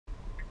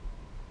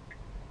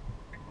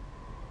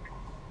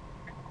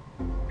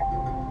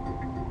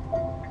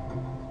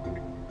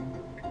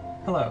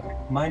Hello,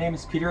 my name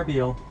is Peter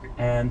Abil,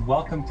 and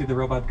welcome to the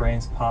Robot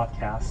Brains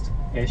podcast,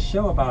 a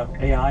show about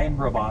AI and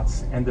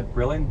robots and the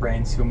brilliant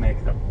brains who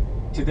make them.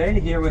 Today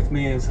here with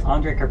me is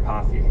Andrej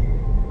Karpathy.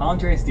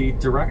 Andrej is the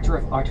Director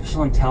of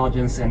Artificial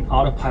Intelligence and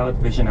Autopilot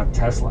Vision at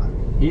Tesla.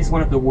 He's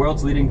one of the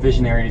world's leading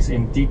visionaries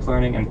in deep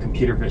learning and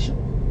computer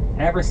vision.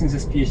 Ever since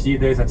his PhD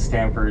days at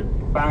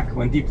Stanford, back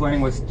when deep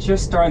learning was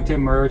just starting to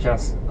emerge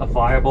as a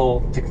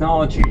viable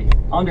technology,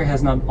 Andrej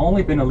has not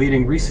only been a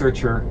leading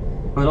researcher,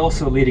 but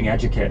also a leading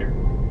educator.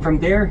 From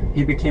there,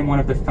 he became one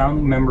of the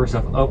founding members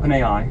of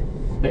OpenAI,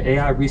 the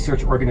AI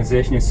research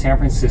organization in San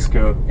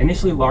Francisco,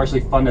 initially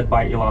largely funded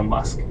by Elon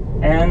Musk.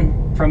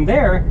 And from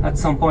there, at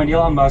some point,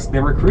 Elon Musk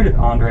then recruited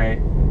Andrej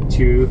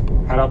to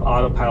head up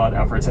autopilot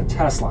efforts at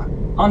Tesla.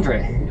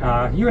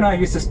 Andrej, you and I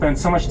used to spend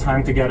so much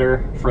time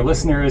together. For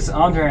listeners,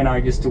 Andrej and I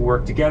used to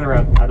work together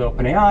at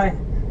OpenAI,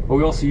 but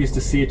we also used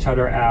to see each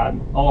other at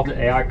all of the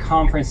AI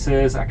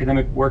conferences,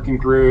 academic working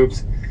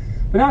groups.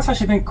 But now it's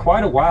actually been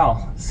quite a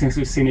while since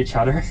we've seen each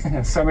other,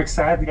 so I'm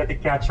excited to get to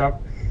catch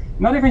up.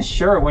 Not even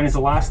sure when is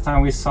the last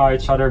time we saw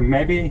each other.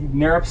 Maybe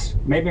NeurIPS,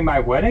 maybe my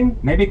wedding,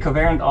 maybe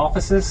Covariant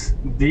offices.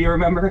 Do you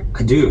remember?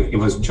 I do. It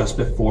was just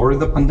before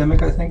the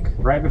pandemic, I think.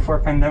 Right before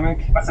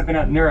pandemic. Must have been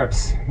at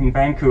NeurIPS in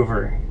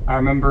Vancouver. I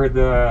remember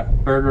the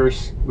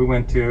burgers we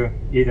went to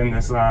eat in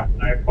this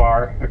dive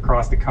bar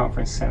across the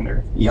conference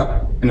center.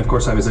 Yep. And of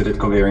course I visited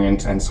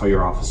Covariant and saw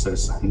your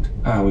offices, and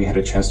we had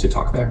a chance to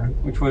talk there.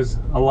 Which was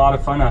a lot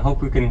of fun. I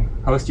hope we can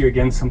host you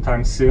again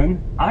sometime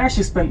soon. I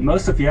actually spent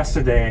most of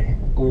yesterday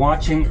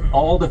watching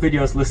all the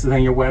videos listed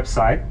on your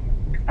website.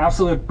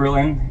 Absolutely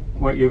brilliant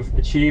what you've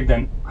achieved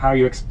and how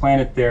you explain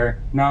it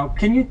there. Now,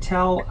 can you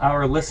tell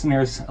our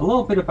listeners a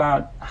little bit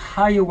about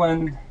how you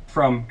went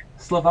from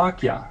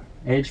Slovakia,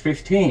 age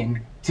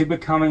 15, to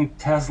becoming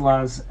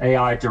Tesla's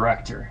AI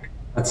director?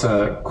 That's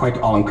a quite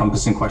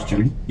all-encompassing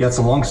question. Yeah, it's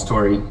a long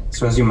story.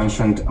 So as you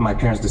mentioned, my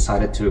parents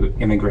decided to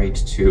immigrate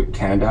to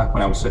Canada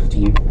when I was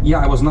 15. Yeah,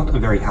 I was not a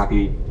very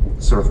happy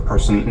sort of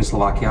person in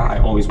Slovakia. I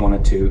always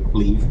wanted to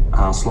leave.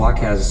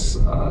 Slovakia is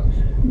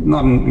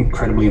not an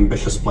incredibly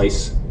ambitious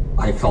place.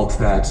 I felt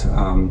that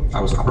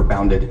I was upper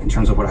bounded in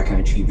terms of what I can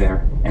achieve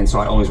there. And so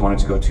I always wanted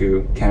to go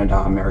to Canada,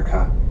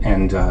 America,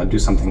 and do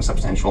something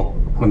substantial.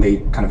 When they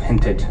kind of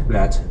hinted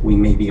that we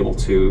may be able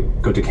to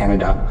go to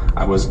Canada,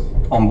 I was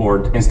on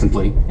board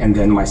instantly. And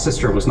then my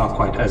sister was not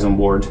quite as on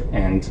board,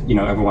 and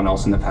everyone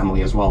else in the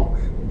family as well.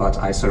 But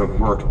I sort of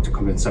worked to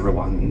convince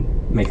everyone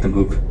and make the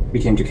move. We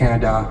came to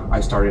Canada.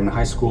 I started in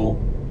high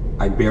school.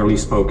 I barely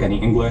spoke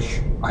any English.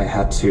 I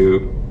had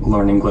to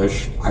learn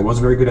English. I was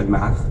very good at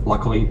math.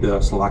 Luckily,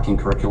 the Slovakian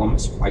curriculum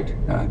is quite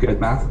good at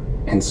math.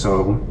 And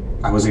so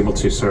I was able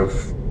to sort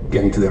of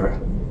get into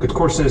the good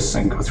courses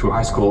and go through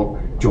high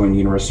school, join the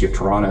University of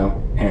Toronto,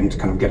 and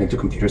kind of get into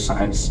computer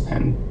science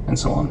and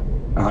so on.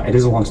 It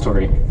is a long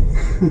story.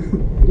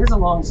 It is a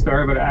long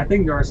story, but I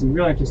think there are some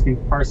really interesting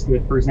parts to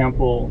it. For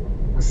example,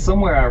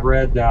 somewhere I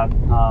read that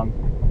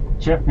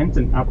Jeff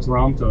Hinton at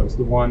Toronto is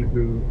the one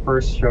who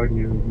first showed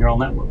you neural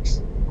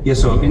networks. Yeah,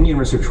 so in the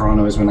University of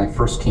Toronto is when I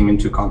first came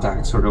into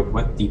contact sort of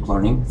with deep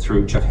learning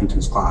through Jeff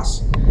Hinton's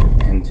class.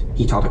 And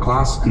he taught a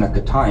class, and at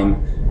the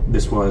time,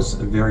 this was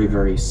a very,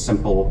 very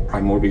simple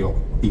primordial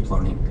deep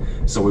learning.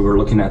 So we were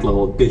looking at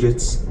little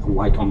digits,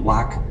 white on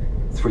black,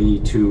 3,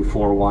 2,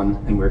 4, 1,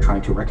 and we were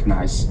trying to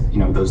recognize,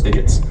 those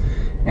digits.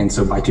 And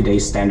so by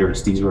today's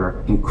standards, these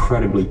were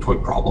incredibly toy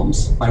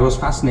problems. I was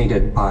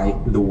fascinated by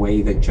the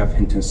way that Jeff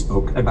Hinton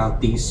spoke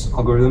about these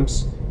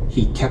algorithms.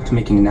 He kept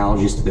making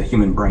analogies to the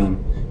human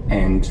brain.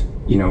 And,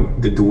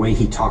 the way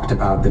he talked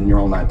about the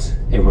neural net,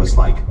 it was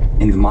like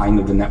in the mind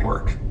of the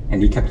network.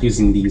 And he kept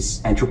using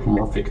these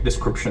anthropomorphic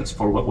descriptions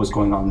for what was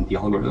going on in the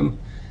algorithm.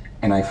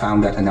 And I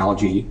found that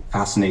analogy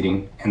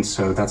fascinating. And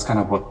so that's kind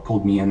of what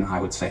pulled me in, I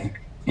would say,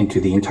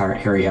 into the entire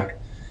area.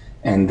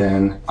 And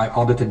then I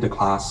audited the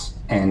class,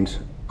 and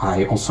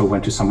I also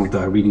went to some of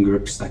the reading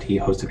groups that he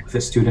hosted with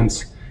his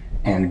students.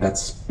 And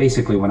that's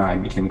basically when I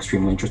became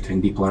extremely interested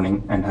in deep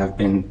learning and have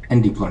been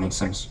in deep learning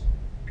since.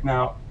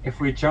 Now,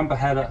 if we jump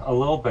ahead a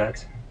little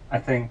bit, I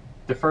think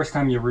the first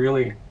time you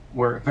really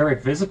were very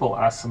visible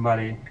as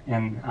somebody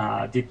in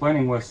deep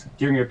learning was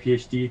during your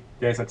PhD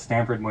days at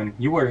Stanford, when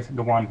you were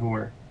the one who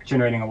were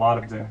generating a lot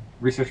of the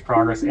research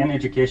progress and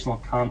educational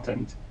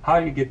content. How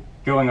did you get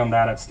going on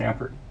that at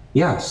Stanford?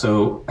 Yeah,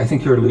 so I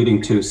think you're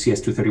alluding to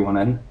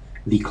CS231N,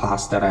 the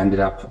class that I ended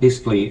up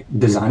basically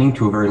designing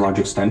to a very large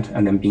extent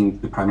and then being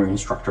the primary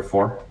instructor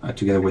for,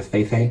 together with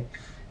Fei.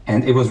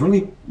 And it was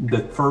really the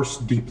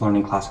first deep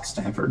learning class at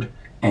Stanford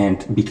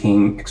and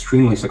became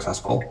extremely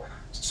successful.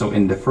 So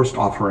in the first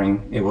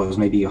offering, it was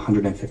maybe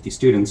 150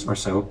 students or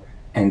so.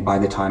 And by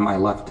the time I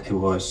left, it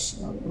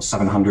was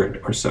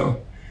 700 or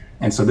so.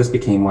 And so this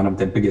became one of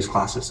the biggest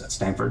classes at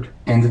Stanford.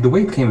 And the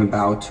way it came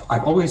about,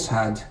 I've always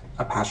had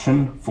a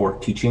passion for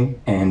teaching.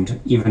 And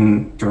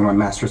even during my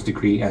master's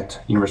degree at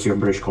University of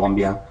British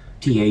Columbia,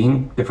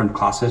 TAing different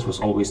classes was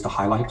always the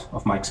highlight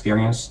of my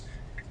experience.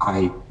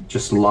 I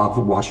just love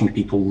watching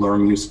people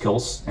learn new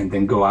skills and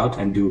then go out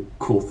and do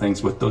cool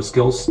things with those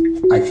skills.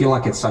 I feel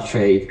like it's such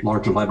a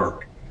large lever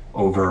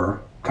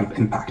over kind of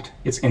impact.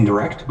 It's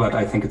indirect, but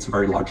I think it's a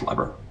very large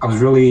lever. I was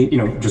really,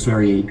 just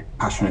very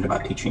passionate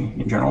about teaching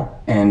in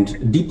general.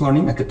 And deep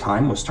learning at the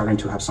time was starting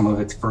to have some of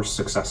its first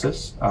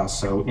successes.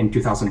 So in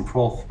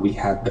 2012, we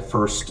had the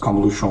first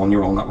convolutional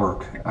neural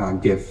network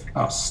give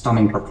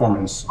stunning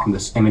performance on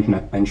this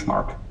ImageNet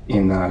benchmark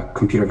in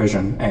computer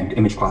vision and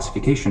image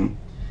classification.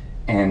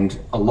 And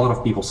a lot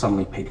of people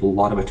suddenly paid a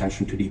lot of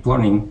attention to deep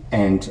learning.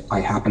 And I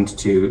happened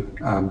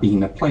to be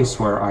in a place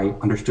where I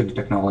understood the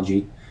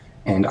technology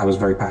and I was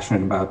very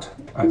passionate about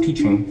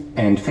teaching.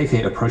 And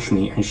Feifei approached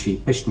me and she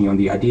pitched me on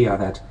the idea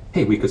that,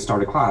 hey, we could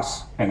start a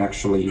class and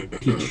actually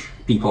teach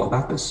people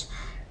about this.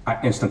 I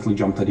instantly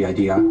jumped at the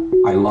idea.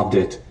 I loved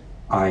it.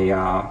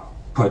 I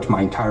put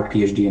my entire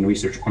PhD in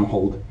research on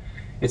hold.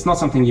 It's not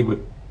something you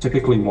would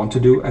typically want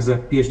to do as a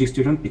PhD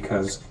student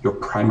because your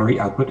primary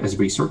output is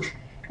research.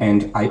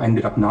 And I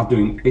ended up not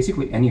doing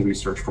basically any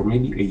research for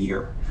maybe a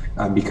year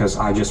because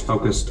I just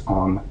focused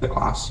on the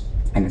class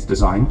and its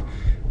design.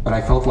 But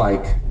I felt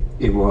like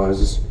it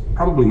was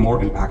probably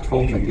more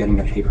impactful than getting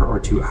a paper or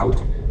two out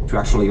to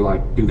actually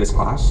do this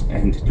class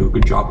and do a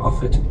good job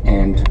of it.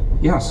 And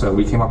yeah, so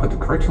we came up with the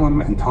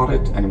curriculum and taught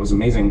it, and it was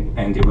amazing.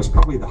 And it was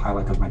probably the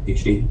highlight of my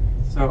PhD.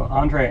 So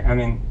Andrej,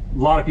 a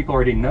lot of people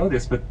already know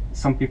this, but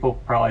some people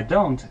probably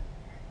don't.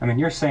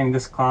 You're saying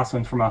this class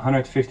went from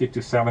 150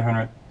 to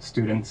 700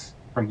 students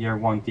from year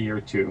 1 to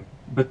year 2.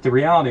 But the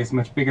reality is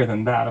much bigger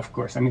than that, of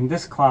course.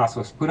 This class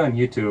was put on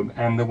YouTube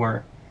and there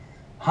were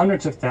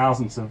hundreds of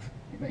thousands of,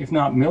 if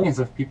not millions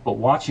of people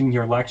watching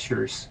your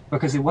lectures,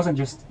 because it wasn't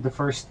just the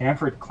first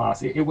Stanford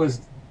class, it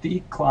was the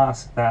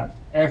class that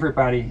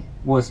everybody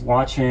was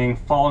watching,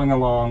 following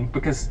along,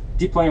 because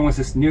deep learning was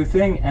this new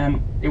thing and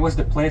it was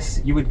the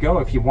place you would go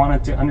if you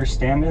wanted to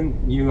understand it.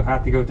 You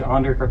had to go to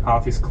Andrej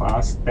Karpathy's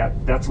class.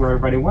 That's where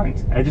everybody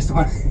went. I just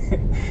want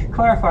to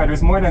clarify,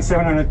 there's more than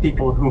 700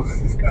 people who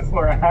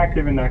were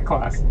active in that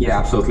class. Yeah,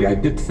 absolutely. I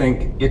did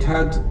think it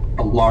had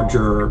a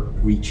larger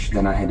reach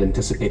than I had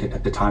anticipated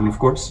at the time, of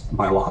course,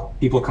 by a lot.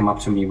 People come up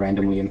to me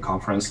randomly in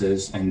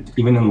conferences and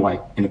even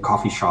in a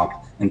coffee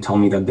shop and tell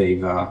me that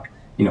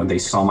they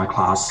saw my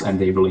class and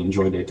they really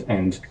enjoyed it.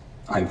 And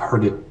I've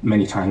heard it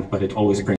many times, but it always brings